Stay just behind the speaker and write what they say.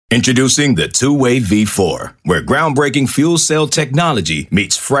Introducing the Two-Way V4, where groundbreaking fuel cell technology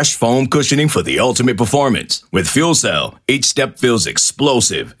meets fresh foam cushioning for the ultimate performance. With Fuel Cell, each step feels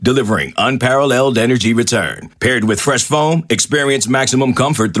explosive, delivering unparalleled energy return. Paired with fresh foam, experience maximum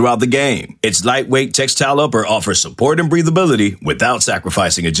comfort throughout the game. Its lightweight textile upper offers support and breathability without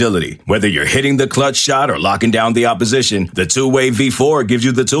sacrificing agility. Whether you're hitting the clutch shot or locking down the opposition, the Two-Way V4 gives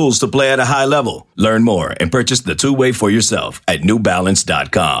you the tools to play at a high level. Learn more and purchase the Two-Way for yourself at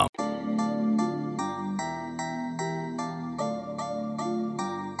newbalance.com.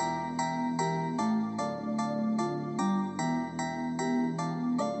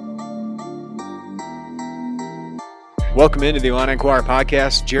 Welcome into the Illini Inquirer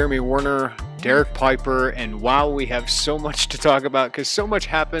podcast. Jeremy Werner, Derek Piper, and wow, we have so much to talk about because so much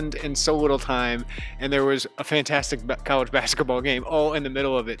happened in so little time, and there was a fantastic college basketball game all in the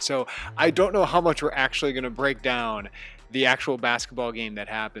middle of it. So I don't know how much we're actually going to break down the actual basketball game that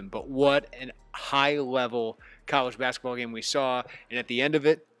happened, but what a high-level college basketball game we saw, and at the end of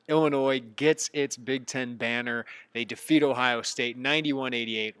it, Illinois gets its Big Ten banner. They defeat Ohio State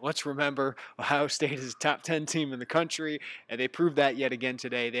 91-88. Let's remember, Ohio State is a top 10 team in the country, and they proved that yet again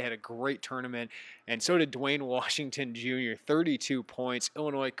today. They had a great tournament, and so did Dwayne Washington Jr., 32 points.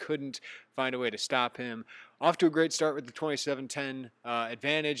 Illinois couldn't find a way to stop him. Off to a great start with the 27-10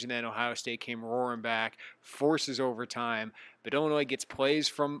 advantage, and then Ohio State came roaring back, forces overtime. But Illinois gets plays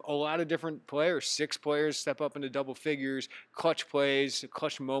from a lot of different players. 6 players step up into double figures, clutch plays,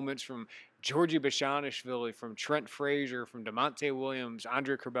 clutch moments from Georgie Bashanishvili, from Trent Frazier, from DeMonte Williams,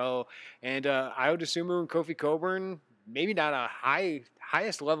 Andre Curbelo, and Ayo Dosunmu and Kofi Cockburn. Maybe not a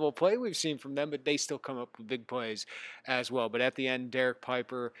highest level of play we've seen from them, but they still come up with big plays as well. But at the end, Derek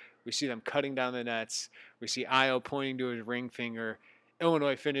Piper, we see them cutting down the nets. We see Ayo pointing to his ring finger.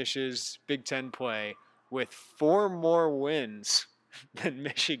 Illinois finishes Big Ten play with 4 more wins than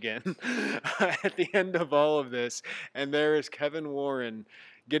Michigan at the end of all of this. And there is Kevin Warren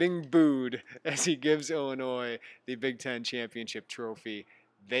getting booed as he gives Illinois the Big Ten championship trophy.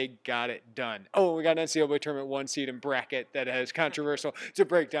 They got it done. Oh, we got an NCAA tournament 1 seed and bracket that has controversial to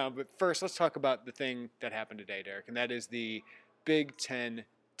break down. But first, let's talk about the thing that happened today, Derek, and that is the Big Ten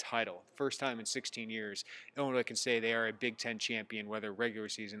title. First time in 16 years, Illinois can say they are a Big Ten champion, whether regular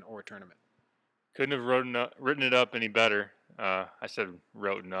season or tournament. Couldn't have written it up any better. I said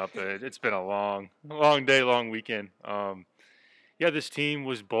written up. It's been a long day, long weekend. This team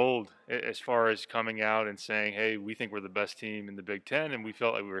was bold as far as coming out and saying, hey, we think we're the best team in the Big Ten, and we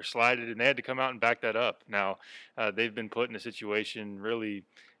felt like we were slighted, and they had to come out and back that up. Now, they've been put in a situation really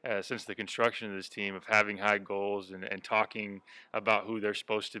since the construction of this team of having high goals and talking about who they're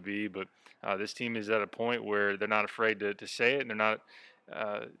supposed to be, but this team is at a point where they're not afraid to say it, and they're not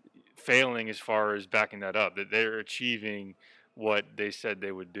failing as far as backing that up, that they're achieving what they said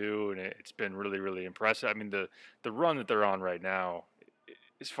they would do, and it's been really, really impressive. I mean, the run that they're on right now,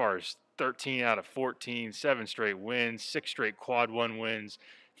 as far as 13 out of 14, 7 straight wins, 6 straight quad 1 wins,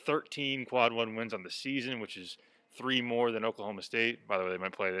 13 quad 1 wins on the season, which is 3 more than Oklahoma State. By the way, they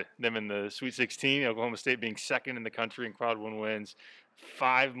might play them in the Sweet 16, Oklahoma State being second in the country in quad 1 wins,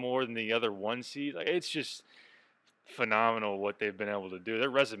 5 more than the other 1 seed. Like, it's just phenomenal what they've been able to do. Their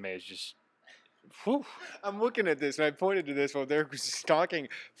resume is just whew. I'm looking at this, and I pointed to this while they're talking.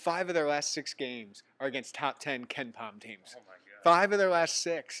 5 of their last 6 games are against top 10 Ken Pom teams. Oh my God. 5 of their last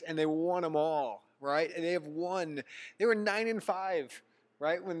 6, and they won them all, right? And they have won. They were 9-5,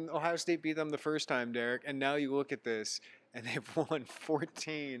 right, when Ohio State beat them the first time, Derek. And now you look at this, and they've won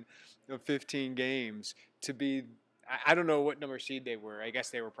 14 of 15 games to be. I don't know what number seed they were. I guess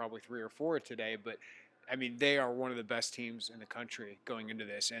they were probably 3 or 4 today, but. I mean, they are one of the best teams in the country going into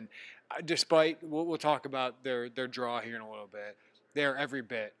this. And despite, we'll talk about their draw here in a little bit, they're every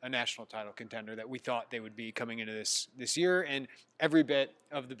bit a national title contender that we thought they would be coming into this year, and every bit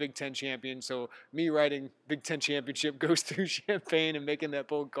of the Big Ten champion. So me writing Big Ten championship goes through Champaign and making that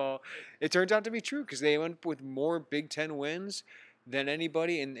bold call. It turns out to be true because they went with more Big Ten wins than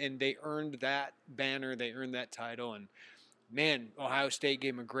anybody, and they earned that banner. They earned that title, and man, Ohio State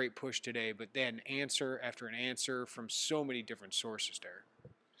gave them a great push today, but they had an answer after an answer from so many different sources there.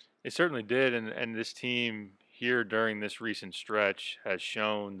 They certainly did, and this team here during this recent stretch has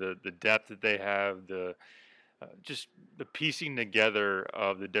shown the depth that they have, just the piecing together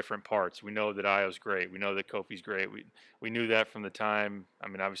of the different parts. We know that Ayo's great. We know that Kofi's great. We knew that from the time, I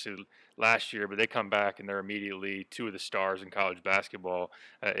mean, obviously last year, but they come back and they're immediately 2 of the stars in college basketball.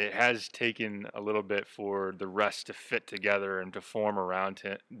 It has taken a little bit for the rest to fit together and to form around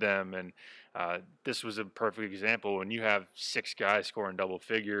them, and this was a perfect example. When you have 6 guys scoring double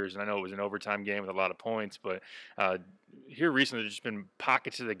figures, and I know it was an overtime game with a lot of points, but here recently, there's just been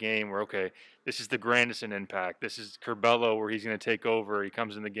pockets of the game where, okay, this is the Grandison impact. This is Curbelo where he's going to take over. He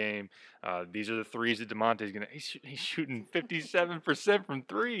comes in the game. These are the threes that DeMonte's going to. He's shooting 57% from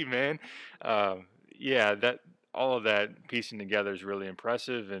three, man. Yeah, that all of that piecing together is really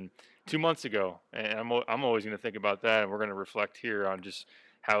impressive. And 2 months ago, and I'm always going to think about that, and we're going to reflect here on just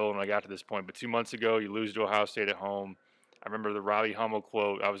how Illinois got to this point. But 2 months ago, you lose to Ohio State at home. I remember the Robbie Hummel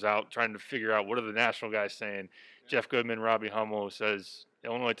quote. I was out trying to figure out what are the national guys saying. Jeff Goodman, Robbie Hummel says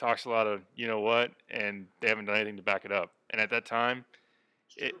Illinois talks a lot of you know what, and they haven't done anything to back it up. And at that time,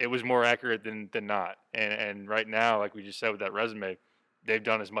 it was more accurate than not. And right now, like we just said with that resume, they've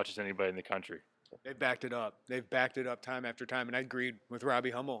done as much as anybody in the country. They've backed it up. They've backed it up time after time. And I agreed with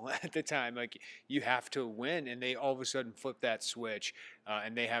Robbie Hummel at the time. Like, you have to win. And they all of a sudden flipped that switch,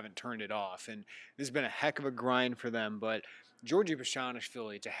 and they haven't turned it off. And this has been a heck of a grind for them. But Georgi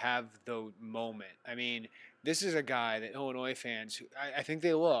Bezhanishvili, to have the moment, I mean, this is a guy that Illinois fans, I think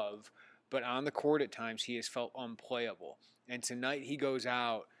they love, but on the court at times he has felt unplayable. And tonight he goes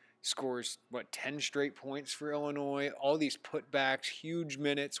out, scores, 10 straight points for Illinois, all these putbacks, huge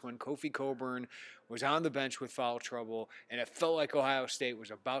minutes when Kofi Cockburn was on the bench with foul trouble, and it felt like Ohio State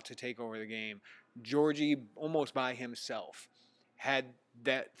was about to take over the game. Georgie, almost by himself, had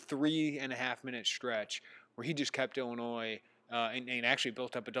that 3.5 minute stretch where he just kept Illinois and actually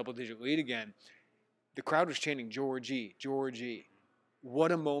built up a double-digit lead again. The crowd was chanting, Georgie, Georgie.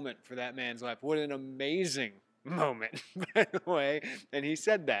 What a moment for that man's life. What an amazing moment, by the way. And he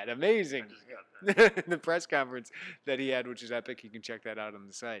said that. Amazing. The press conference that he had, which is epic. You can check that out on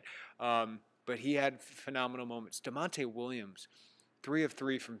the site. But he had phenomenal moments. DeMonte Williams, 3 of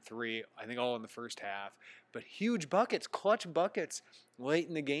 3 from 3, I think all in the first half. But huge buckets, clutch buckets late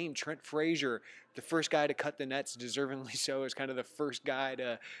in the game. Trent Frazier, the first guy to cut the nets, deservingly so, is kind of the first guy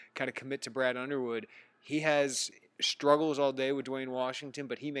to kind of commit to Brad Underwood. He has struggles all day with Dwayne Washington,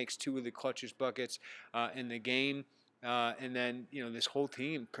 but he makes 2 of the clutchest buckets in the game. And then, this whole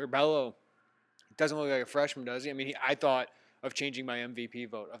team, Curbelo, doesn't look like a freshman, does he? I mean, I thought of changing my MVP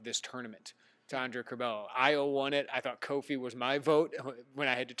vote of this tournament to Andre Curbelo. Io won it. I thought Kofi was my vote when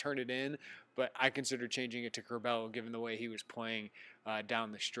I had to turn it in, but I considered changing it to Curbelo given the way he was playing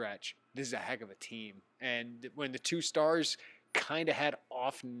down the stretch. This is a heck of a team. And when the 2 stars kind of had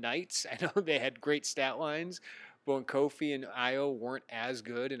off nights, I know they had great stat lines, but when Kofi and Io weren't as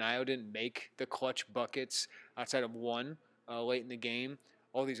good, and Io didn't make the clutch buckets outside of one late in the game,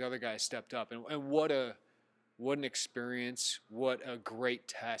 all these other guys stepped up. And what an experience, what a great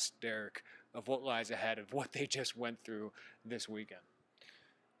test, Derek, of what lies ahead of what they just went through this weekend.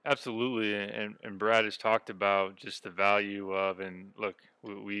 Absolutely, and Brad has talked about just the value of, and look,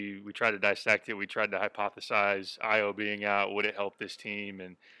 we tried to dissect it. We tried to hypothesize Io being out, would it help this team?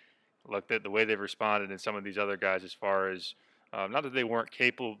 And look, at the way they've responded, and some of these other guys, as far as not that they weren't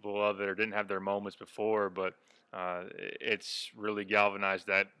capable of it or didn't have their moments before, but it's really galvanized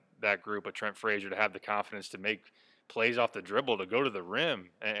that group of Trent Frazier to have the confidence to make plays off the dribble, to go to the rim,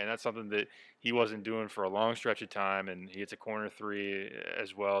 and that's something that he wasn't doing for a long stretch of time. And he hits a corner 3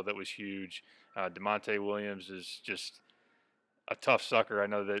 as well that was huge. DeMonte Williams is just a tough sucker. I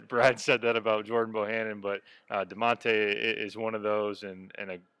know that Brad said that about Jordan Bohannon, but DeMonte is one of those, and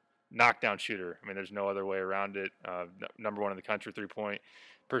a knockdown shooter. I mean, there's no other way around it. Number 1 in the country 3-point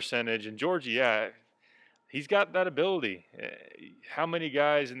percentage. And Georgie, yeah, he's got that ability. How many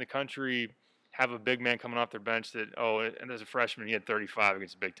guys in the country have a big man coming off their bench that, and as a freshman, he had 35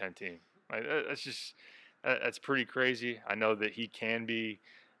 against a Big Ten team? Like, that's pretty crazy. I know that he can be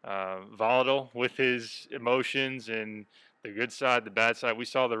volatile with his emotions and the good side, the bad side. We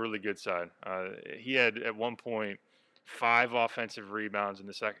saw the really good side. He had, at one point, 5 offensive rebounds in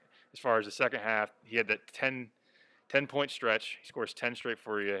the second. As far as the second half, he had that 10-point stretch. He scores 10 straight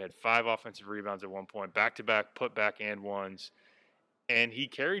for you. Had 5 offensive rebounds at one point, back-to-back, put-back and ones. And he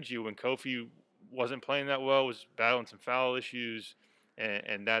carried you when Kofi wasn't playing that well, was battling some foul issues.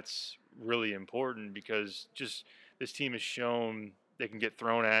 And that's really important because just this team has shown they can get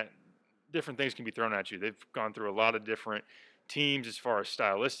thrown at. Different things can be thrown at you. They've gone through a lot of different teams as far as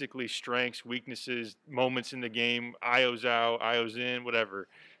stylistically, strengths, weaknesses, moments in the game, Io's out, Io's in, whatever.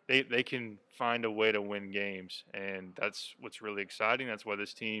 They can find a way to win games, and that's what's really exciting. That's why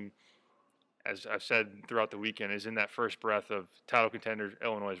this team, as I've said throughout the weekend, is in that first breath of title contenders.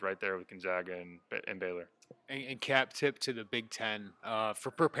 Illinois is right there with Gonzaga and Baylor. And cap tip to the Big Ten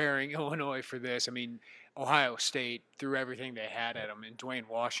for preparing Illinois for this. I mean, Ohio State threw everything they had at him. And Dwayne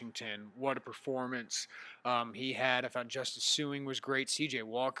Washington, what a performance he had. I thought Justice Suing was great. C.J.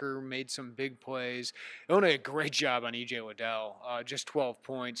 Walker made some big plays. Illinois did a great job on E.J. Liddell. Just 12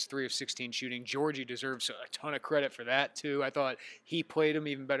 points, 3 of 16 shooting. Georgie deserves a ton of credit for that, too. I thought he played him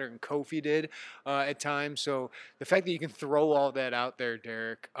even better than Kofi did at times. So the fact that you can throw all that out there,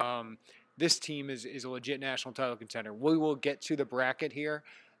 Derek, this team is a legit national title contender. We will get to the bracket here,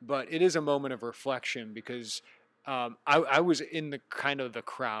 but it is a moment of reflection because I was in the kind of the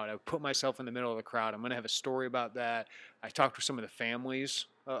crowd. I put myself in the middle of the crowd. I'm going to have a story about that. I talked with some of the families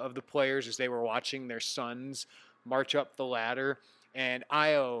of the players as they were watching their sons march up the ladder. And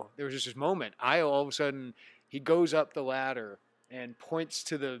Ayo, there was just this moment. Ayo, all of a sudden, he goes up the ladder and points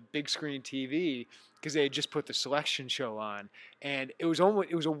to the big screen TV because they had just put the selection show on. And it was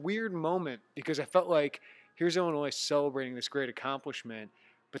a weird moment because I felt like here's Illinois celebrating this great accomplishment,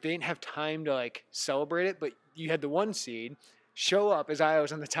 but they didn't have time to like celebrate it. But you had the 1 seed show up as I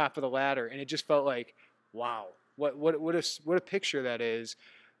was on the top of the ladder, and it just felt like, wow, what a picture that is.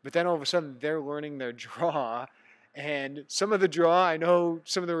 But then all of a sudden they're learning their draw. And some of the draw, I know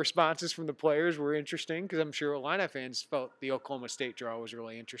some of the responses from the players were interesting because I'm sure Illini fans felt the Oklahoma State draw was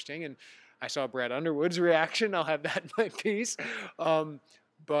really interesting. And I saw Brad Underwood's reaction. I'll have that in my piece.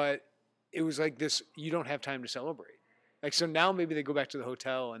 But it was like this, you don't have time to celebrate. Like, so now maybe they go back to the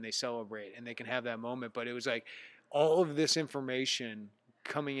hotel and they celebrate and they can have that moment. But it was like all of this information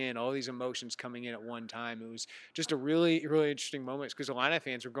coming in, all these emotions coming in at one time. It was just a really, really interesting moment because Illini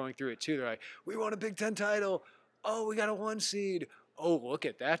fans were going through it too. They're like, we won a Big Ten title. Oh, we got a 1 seed. Oh, look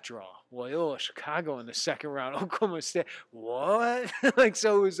at that draw. Loyola Chicago in the second round. Oklahoma State. What? Like,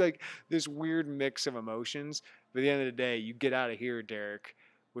 so it was like this weird mix of emotions. But at the end of the day, you get out of here, Derek,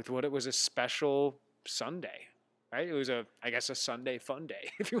 with what it was a special Sunday, right? It was I guess a Sunday fun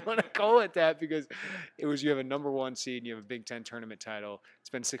day, if you want to call it that, because it was, you have a number 1 seed and you have a Big Ten tournament title. It's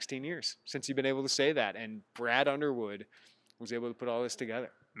been 16 years since you've been able to say that. And Brad Underwood was able to put all this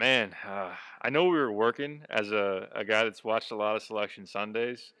together. Man, I know we were working as a guy that's watched a lot of Selection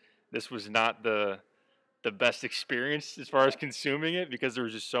Sundays. This was not the best experience as far as consuming it because there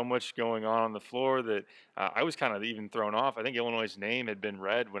was just so much going on the floor that I was kind of even thrown off. I think Illinois' name had been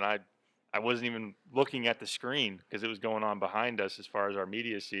read when I wasn't even looking at the screen because it was going on behind us as far as our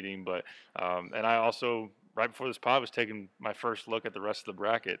media seating. But and I also, right before this pod, was taking my first look at the rest of the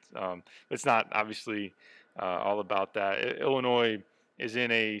bracket. It's not obviously all about that. Illinois is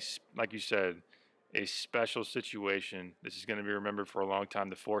in like you said, a special situation. This is going to be remembered for a long time.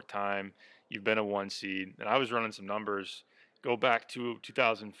 The 4th time you've been a 1 seed. And I was running some numbers. Go back to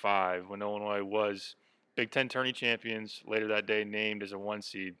 2005 when Illinois was Big Ten tourney champions, later that day named as a 1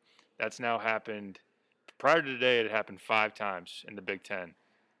 seed. That's now happened. Prior to today, it had happened 5 times in the Big Ten.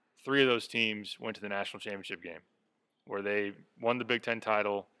 3 of those teams went to the national championship game where they won the Big Ten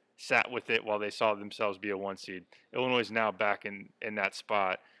title, sat with it while they saw themselves be a 1 seed. Illinois is now back in that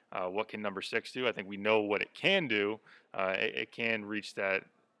spot. What can number 6 do? I think we know what it can do. It can reach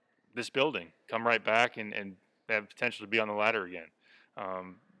this building, come right back and have potential to be on the ladder again.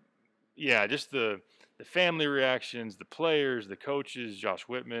 Just the family reactions, the players, the coaches, Josh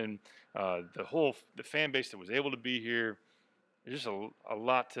Whitman, the fan base that was able to be here. There's just a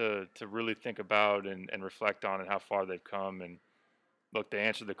lot to really think about and reflect on and how far they've come. And look, they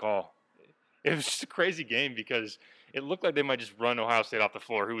answered the call. It was just a crazy game because it looked like they might just run Ohio State off the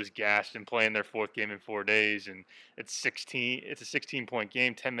floor, who was gassed and playing their 4th game in 4 days. And it's a 16-point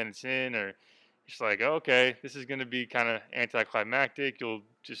game, 10 minutes in, or it's like, okay, this is going to be kind of anticlimactic. You'll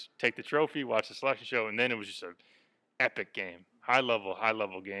just take the trophy, watch the selection show, and then it was just an epic game, high level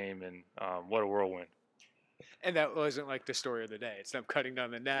game, and what a whirlwind. And that wasn't like the story of the day. It's them cutting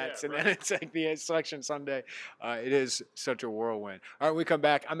down the nets, and then it's like the Selection Sunday. It is such a whirlwind. All right, when we come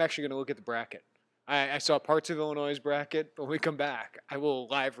back, I'm actually going to look at the bracket. I saw parts of Illinois' bracket, but when we come back, I will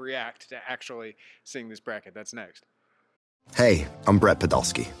live react to actually seeing this bracket. That's next. Hey, I'm Brett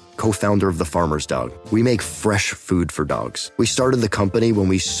Podolsky, co-founder of The Farmer's Dog. We make fresh food for dogs. We started the company when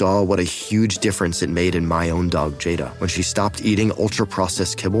we saw what a huge difference it made in my own dog, Jada, when she stopped eating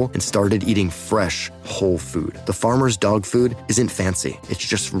ultra-processed kibble and started eating fresh, whole food. The Farmer's Dog food isn't fancy. It's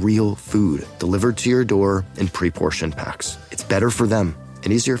just real food delivered to your door in pre-portioned packs. It's better for them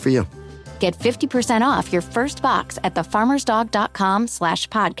and easier for you. Get 50% off your first box at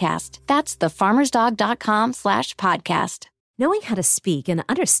thefarmersdog.com/podcast. That's thefarmersdog.com/podcast. Knowing how to speak and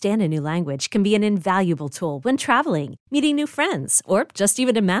understand a new language can be an invaluable tool when traveling, meeting new friends, or just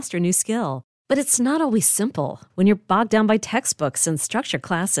even to master a new skill. But it's not always simple when you're bogged down by textbooks and structured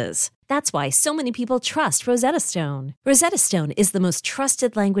classes. That's why so many people trust Rosetta Stone. Rosetta Stone is the most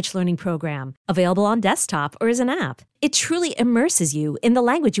trusted language learning program, available on desktop or as an app. It truly immerses you in the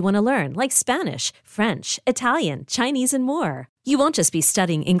language you want to learn, like Spanish, French, Italian, Chinese, and more. You won't just be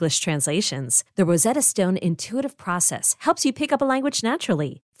studying English translations. The Rosetta Stone intuitive process helps you pick up a language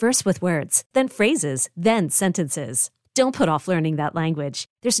naturally, first with words, then phrases, then sentences. Don't put off learning that language.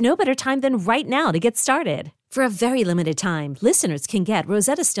 There's no better time than right now to get started. For a very limited time, listeners can get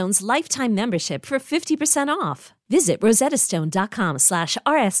Rosetta Stone's lifetime membership for 50% off. Visit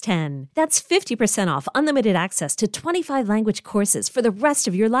rosettastone.com/rs10. That's 50% off unlimited access to 25 language courses for the rest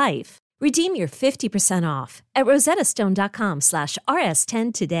of your life. Redeem your 50% off at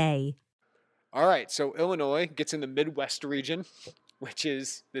rosettastone.com/rs10 today. All right, so Illinois gets in the Midwest region, which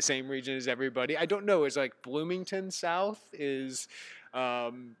is the same region as everybody. I don't know, is like Bloomington South? Is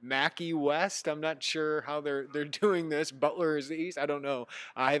Mackey West? I'm not sure how they're doing this. Butler is the East? I don't know.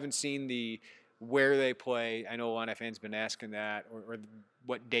 I haven't seen where they play. I know a lot of fans have been asking that, or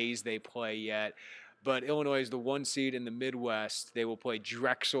what days they play yet. But Illinois is the 1 seed in the Midwest. They will play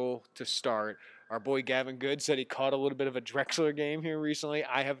Drexel to start. Our boy Gavin Good said he caught a little bit of a Drexler game here recently.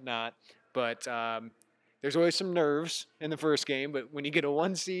 I have not, but there's always some nerves in the first game, but when you get a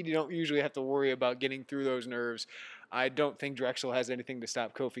 1 seed, you don't usually have to worry about getting through those nerves. I don't think Drexel has anything to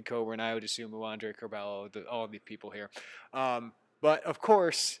stop Kofi Coburn. I would assume Luandre Curbelo, all of the people here. But, of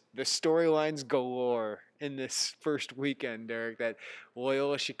course, the storylines galore in this first weekend, Derek, that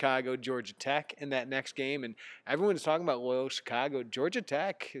Loyola Chicago, Georgia Tech in that next game. And everyone's talking about Loyola Chicago. Georgia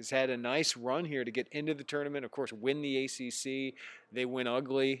Tech has had a nice run here to get into the tournament, of course, win the ACC. They win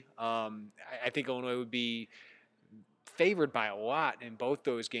ugly. I think Illinois would be favored by a lot in both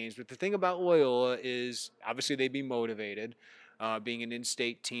those games. But the thing about Loyola is obviously they'd be motivated, being an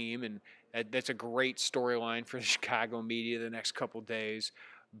in-state team, and that's a great storyline for the Chicago media the next couple days.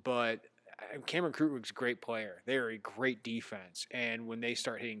 But Cameron Krutwig's a great player. They're a great defense. And when they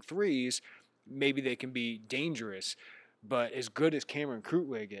start hitting threes, maybe they can be dangerous. But as good as Cameron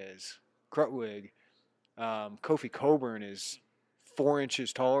Krutwig is, Kofi Coburn is 4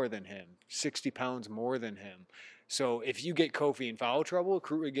 inches taller than him, 60 pounds more than him. So if you get Kofi in foul trouble,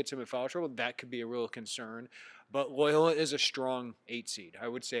 Krutwig gets him in foul trouble, that could be a real concern. But Loyola is a strong 8 seed. I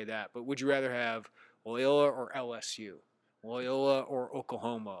would say that. But would you rather have Loyola or LSU? Loyola or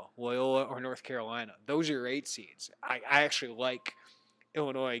Oklahoma? Loyola or North Carolina? Those are your 8 seeds. I actually like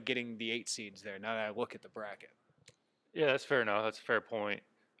Illinois getting the 8 seeds there now that I look at the bracket. Yeah, that's fair enough. That's a fair point.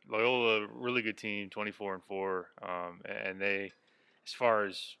 Loyola, really good team, 24-4. And they, as far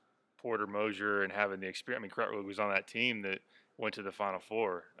as Porter Mosier and having the experience, I mean, Krutwig was on that team that went to the Final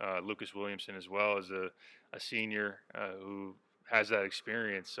Four. Lucas Williamson as well as a senior who has that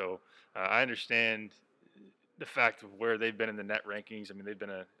experience. So I understand the fact of where they've been in the net rankings. I mean, they've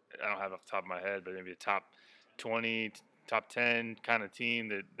been I don't have off the top of my head, but maybe a top 20, top 10 kind of team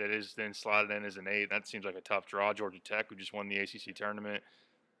that is then slotted in as an 8. That seems like a tough draw. Georgia Tech, who just won the ACC tournament.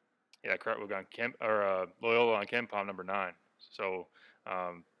 Yeah, Krutwig on Loyola on KenPom, number 9. So,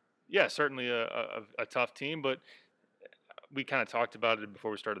 yeah, certainly a tough team, but we kind of talked about it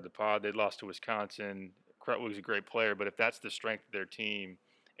before we started the pod. They lost to Wisconsin. Krutwig's a great player, but if that's the strength of their team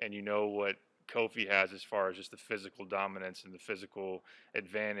and you know what Kofi has as far as just the physical dominance and the physical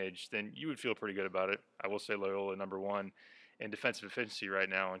advantage, then you would feel pretty good about it. I will say Loyola number 1 in defensive efficiency right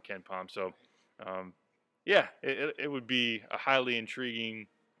now on KenPom. So, yeah, it would be a highly intriguing,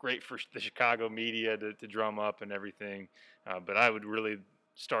 great for the Chicago media to drum up and everything. But I would really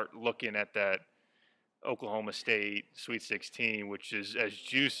start looking at that Oklahoma State Sweet 16, which is as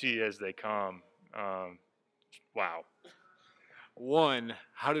juicy as they come. Wow. One,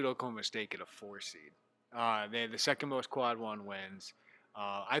 how did Oklahoma State get a 4 seed? They had the second most quad 1 wins.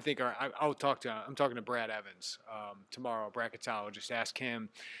 I think I'm talking to Brad Evans tomorrow, Bracketology, just ask him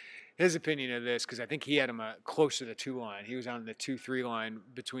his opinion of this, because I think he had him close to the 2 line. He was on the 2-3 line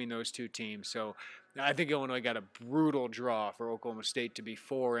between those two teams. So I think Illinois got a brutal draw for Oklahoma State to be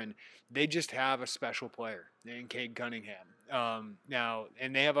 4, and they just have a special player in Cade Cunningham. Now,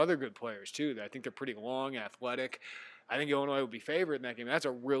 and they have other good players too. I think they're pretty long, athletic. I think Illinois will be favored in that game. That's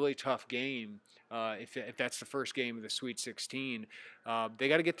a really tough game if that's the first game of the Sweet 16. They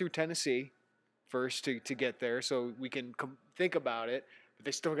got to get through Tennessee first to get there, so we can think about it. But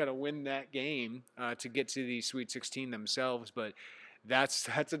they still got to win that game to get to the Sweet 16 themselves. But that's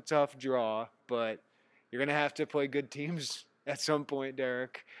a tough draw. But you're going to have to play good teams at some point,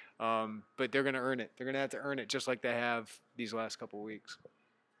 Derek. But they're going to earn it. They're going to have to earn it just like they have these last couple of weeks.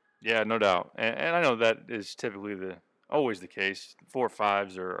 Yeah, no doubt. And I know that is typically the always the case.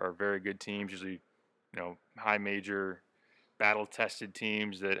 4-5s are very good teams, usually, high major, battle-tested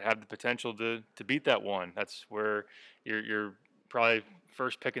teams that have the potential to beat that one. That's where you're probably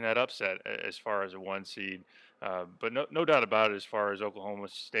first picking that upset as far as a 1 seed. But no doubt about it, as far as Oklahoma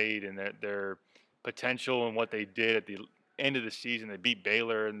State and their potential and what they did at the end of the season. They beat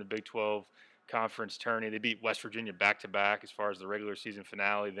Baylor in the Big 12 conference tourney. They beat West Virginia back-to-back as far as the regular season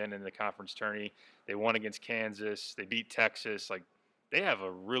finale. Then in the conference tourney, they won against Kansas. They beat Texas. Like, they have a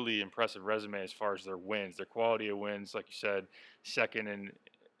really impressive resume as far as their wins, their quality of wins. Like you said, second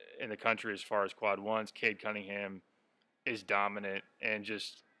in the country as far as quad ones. Cade Cunningham is dominant and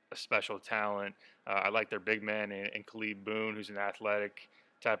just a special talent. I like their big man and Khalid Boone, who's an athletic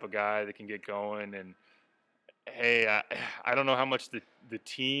type of guy that can get going. And hey, I don't know how much the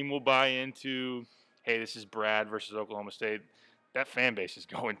team will buy into, hey, this is Brad versus Oklahoma State. That fan base is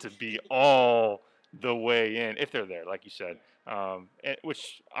going to be all the way in, if they're there, like you said,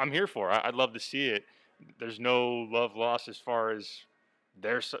 which I'm here for. I'd love to see it. There's no love lost as far as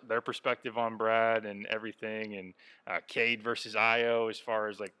their perspective on Brad and everything, and Cade versus Io as far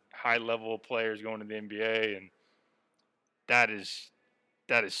as like high-level players going to the NBA, and that is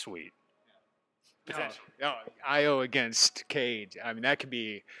sweet. No, Io against Cade. I mean, that could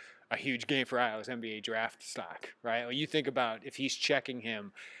be a huge game for Io's NBA draft stock, right? When you think about if he's checking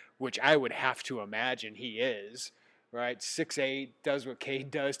him, which I would have to imagine he is, right? 6'8", does what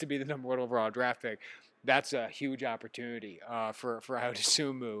Cade does to be the number 1 overall draft pick. That's a huge opportunity for Ayo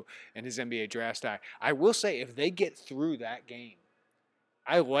Dosunmu and his NBA draft stock. I will say, if they get through that game,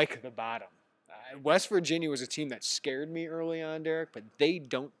 I like the bottom. West Virginia was a team that scared me early on, Derek, but they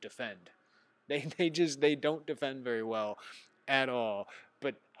don't defend. They don't defend very well at all.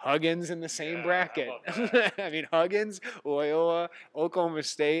 But Huggins in the same bracket. I mean, Huggins, Loyola, Oklahoma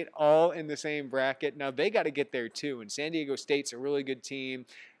State, all in the same bracket. Now, they got to get there too. And San Diego State's a really good team.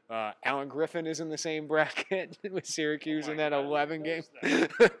 Allen Griffin is in the same bracket with Syracuse in that 11 game.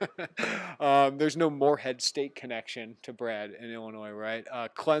 There's no Morehead State connection to Brad in Illinois, right?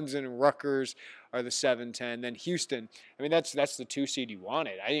 Clemson and Rutgers are the 7-10. Then Houston, I mean, that's the 2 seed you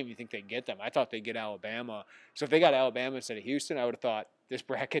wanted. I didn't even think they'd get them. I thought they'd get Alabama. So if they got Alabama instead of Houston, I would have thought this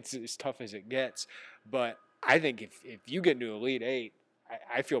bracket's as tough as it gets. But I think if you get into Elite Eight,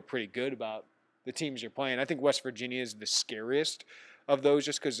 I feel pretty good about the teams you're playing. I think West Virginia is the scariest of those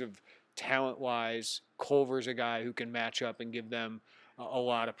just because of talent-wise. Culver's a guy who can match up and give them a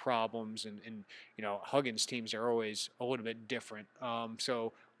lot of problems. And Huggins' teams are always a little bit different.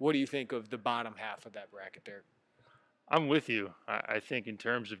 So what do you think of the bottom half of that bracket there? I'm with you. I think in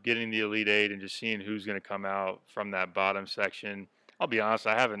terms of getting the Elite Eight and just seeing who's going to come out from that bottom section, I'll be honest,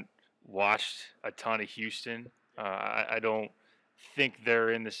 I haven't watched a ton of Houston. I don't think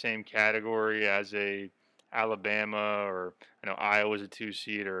they're in the same category as a Alabama or Iowa's a 2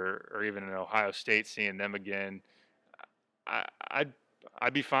 seed or even an Ohio State, seeing them again. I'd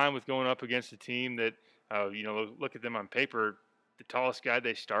be fine with going up against a team that look at them on paper. The tallest guy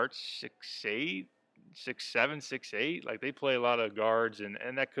they start 6'8", 6'7", 6'8". Like, they play a lot of guards, and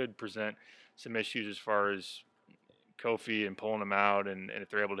that could present some issues as far as Kofi and pulling them out, and if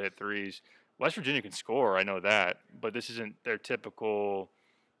they're able to hit threes. West Virginia can score, I know that, but this isn't their typical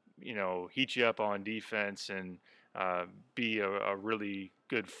heat you up on defense and be a really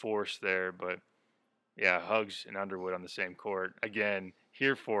good force there. But yeah, Hugs and Underwood on the same court. Again,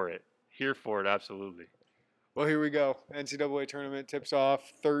 here for it, absolutely. Well, here we go. NCAA tournament tips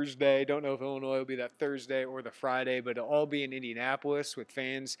off Thursday. Don't know if Illinois will be that Thursday or the Friday, but it'll all be in Indianapolis with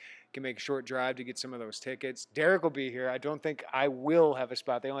fans. Can make a short drive to get some of those tickets. Derek will be here. I don't think I will have a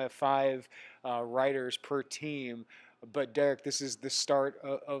spot. They only have 5 writers per team. But Derek, this is the start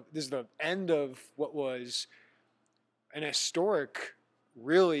of this is the end of what was an historic,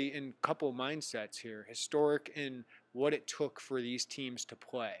 really, in a couple mindsets here. Historic in what it took for these teams to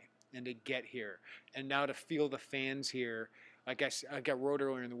play and to get here, and now to feel the fans here. Like I wrote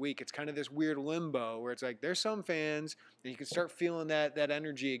earlier in the week, it's kind of this weird limbo where it's like there's some fans, and you can start feeling that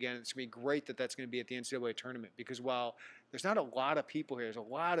energy again. It's gonna be great that's gonna be at the NCAA tournament, because while there's not a lot of people here, there's a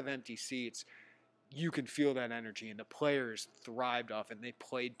lot of empty seats. You can feel that energy, and the players thrived off it, and they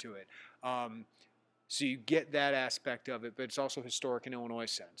played to it. So you get that aspect of it, but it's also historic in Illinois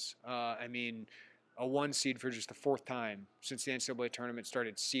sense. I mean, a 1 seed for just the 4th time since the NCAA tournament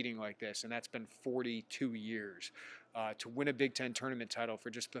started seeding like this, and that's been 42 years. To win a Big Ten tournament title for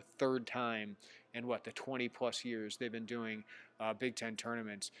just the 3rd time in, the 20-plus years they've been doing Big Ten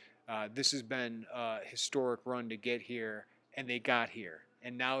tournaments. This has been a historic run to get here, and they got here.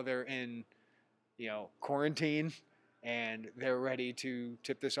 And now they're in quarantine, and they're ready to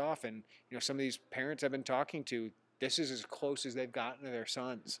tip this off. And some of these parents I've been talking to, this is as close as they've gotten to their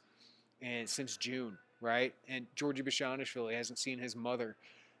sons, and since June, right? And Georgie Bishanishvili hasn't seen his mother,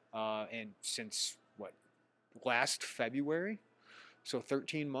 and since last February. So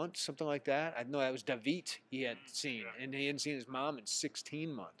 13 months, something like that. I know that was David he had seen, and he hadn't seen his mom in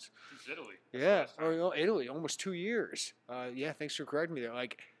 16 months. Since Italy. Yeah, or Italy, almost 2 years. Yeah, thanks for correcting me there.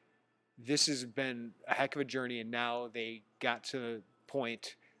 Like, this has been a heck of a journey, and now they got to the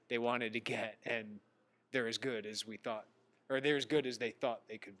point they wanted to get, and they're as good as we thought, or they're as good as they thought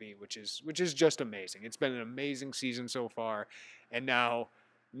they could be, which is just amazing. It's been an amazing season so far, and now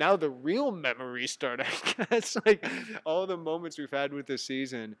the real memories start, I guess. Like, all the moments we've had with this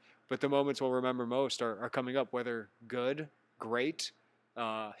season, but the moments we'll remember most are coming up, whether good, great,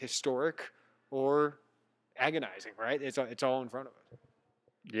 historic, or agonizing, right? It's all in front of us.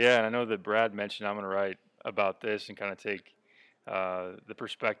 Yeah, and I know that Brad mentioned I'm going to write about this and kind of take the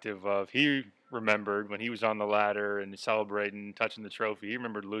perspective of, he remembered when he was on the ladder and celebrating, touching the trophy. He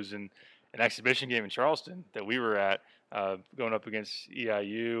remembered losing an exhibition game in Charleston that we were at, going up against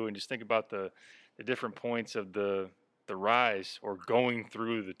EIU, and just think about the different points of the rise, or going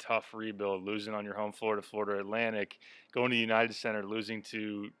through the tough rebuild, losing on your home floor to Florida Atlantic, going to United Center, losing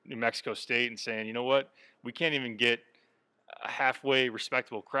to New Mexico State, and saying, you know what, we can't even get a halfway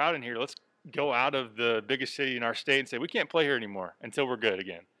respectable crowd in here. Let's go out of the biggest city in our state and say, we can't play here anymore until we're good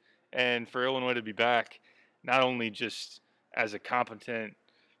again. And for Illinois to be back, not only just as a competent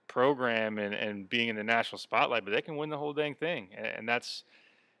program and being in the national spotlight, but they can win the whole dang thing. And that's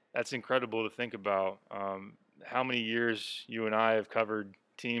incredible to think about. How many years you and I have covered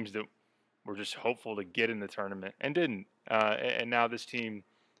teams that were just hopeful to get in the tournament and didn't. And now this team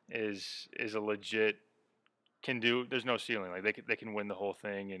is a legit, there's no ceiling. Like, they can win the whole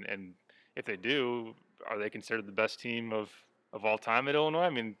thing. And if they do, are they considered the best team of all time at Illinois? I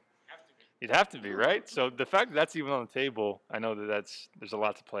mean, you'd have to be, right? So the fact that that's even on the table, I know that there's a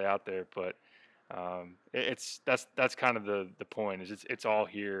lot to play out there, but that's kind of the point, is it's all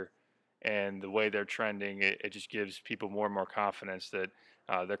here, and the way they're trending, it just gives people more and more confidence that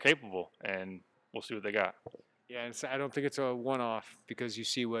they're capable, and we'll see what they got. Yeah, and I don't think it's a one-off, because you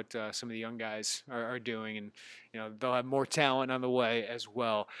see what some of the young guys are doing, and they'll have more talent on the way as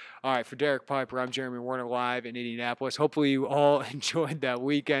well. All right, for Derek Piper, I'm Jeremy Werner, live in Indianapolis. Hopefully you all enjoyed that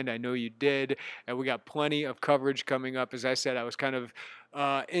weekend. I know you did, and we got plenty of coverage coming up. As I said, I was kind of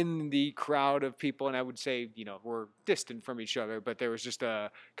in the crowd of people, and I would say, we're distant from each other, but there was just kind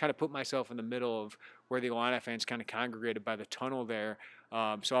of put myself in the middle of where the Illini fans kind of congregated by the tunnel there.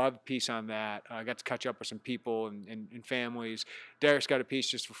 So I'll have a piece on that. I got to catch up with some people and families. Derek's got a piece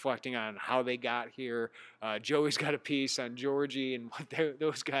just reflecting on how they got here. Joey's got a piece on Georgie and what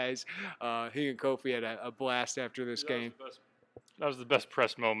those guys, he and Kofi, had a blast after this game. That was the best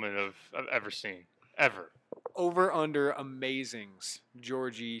press moment I've ever seen, ever. Over under amazings,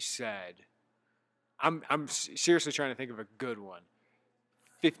 Georgie said. I'm seriously trying to think of a good one.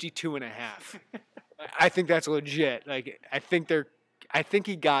 52.5. I think that's legit. Like, I think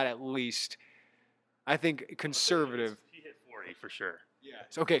he got at least, conservative. He hit 40 for sure.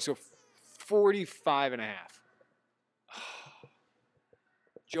 Yeah. Okay, so 45.5.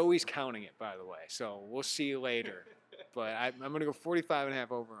 Joey's counting it, by the way, so we'll see later. But I'm going to go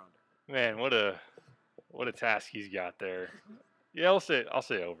 45.5 over under. Man, what a task he's got there. Yeah, I'll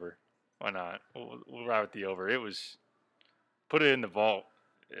say over. Why not? We'll ride with the over. It was, put it in the vault.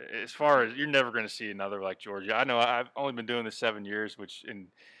 As far as, you're never going to see another like Georgia. I know I've only been doing this 7 years, which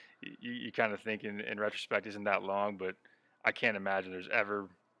you kind of think in retrospect isn't that long, but I can't imagine there's ever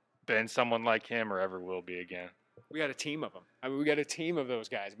been someone like him or ever will be again. We got a team of them. I mean, we got a team of those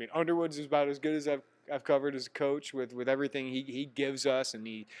guys. I mean, Underwood's is about as good as I've covered as a coach with everything he gives us, and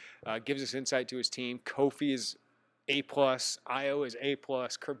he gives us insight to his team. Kofi is A+, Io is A+,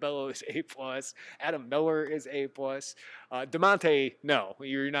 Curbelo is A+, Adam Miller is A+. DeMonte, no,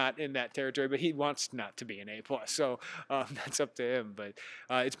 you're not in that territory, but he wants not to be an A+, so that's up to him. But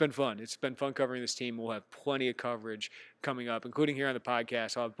it's been fun. It's been fun covering this team. We'll have plenty of coverage coming up, including here on the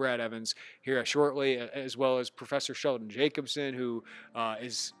podcast. I'll have Brad Evans here shortly, as well as Professor Sheldon Jacobson, who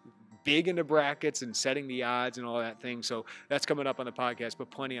is big into brackets and setting the odds and all that thing. So that's coming up on the podcast,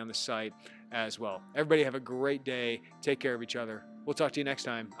 but plenty on the site as well. Everybody have a great day. Take care of each other. We'll talk to you next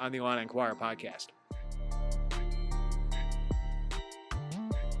time on the Illini Inquirer podcast.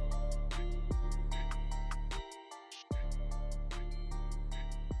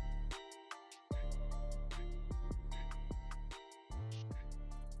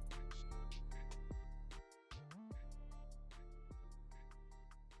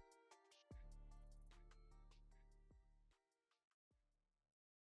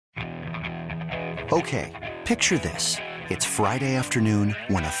 Okay, Picture this. It's Friday afternoon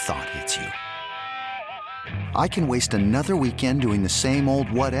when a thought hits you. I can waste another weekend doing the same old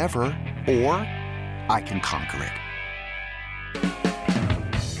whatever, or I can conquer it.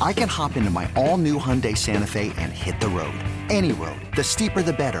 I can hop into my all-new Hyundai Santa Fe and hit the road. Any road. The steeper,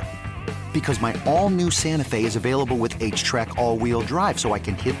 the better. Because my all-new Santa Fe is available with H-Track all-wheel drive, so I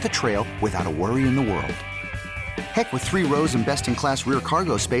can hit the trail without a worry in the world. Heck, with 3 rows and best-in-class rear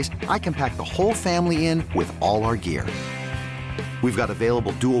cargo space, I can pack the whole family in with all our gear. We've got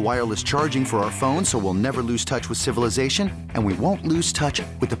available dual wireless charging for our phones, so we'll never lose touch with civilization, and we won't lose touch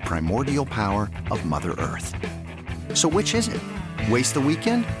with the primordial power of Mother Earth. So which is it? Waste the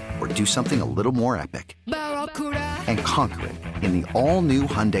weekend or do something a little more epic? And conquer it in the all-new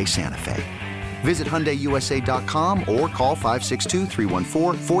Hyundai Santa Fe. Visit HyundaiUSA.com or call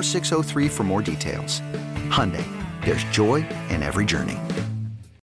 562-314-4603 for more details. Hyundai, there's joy in every journey.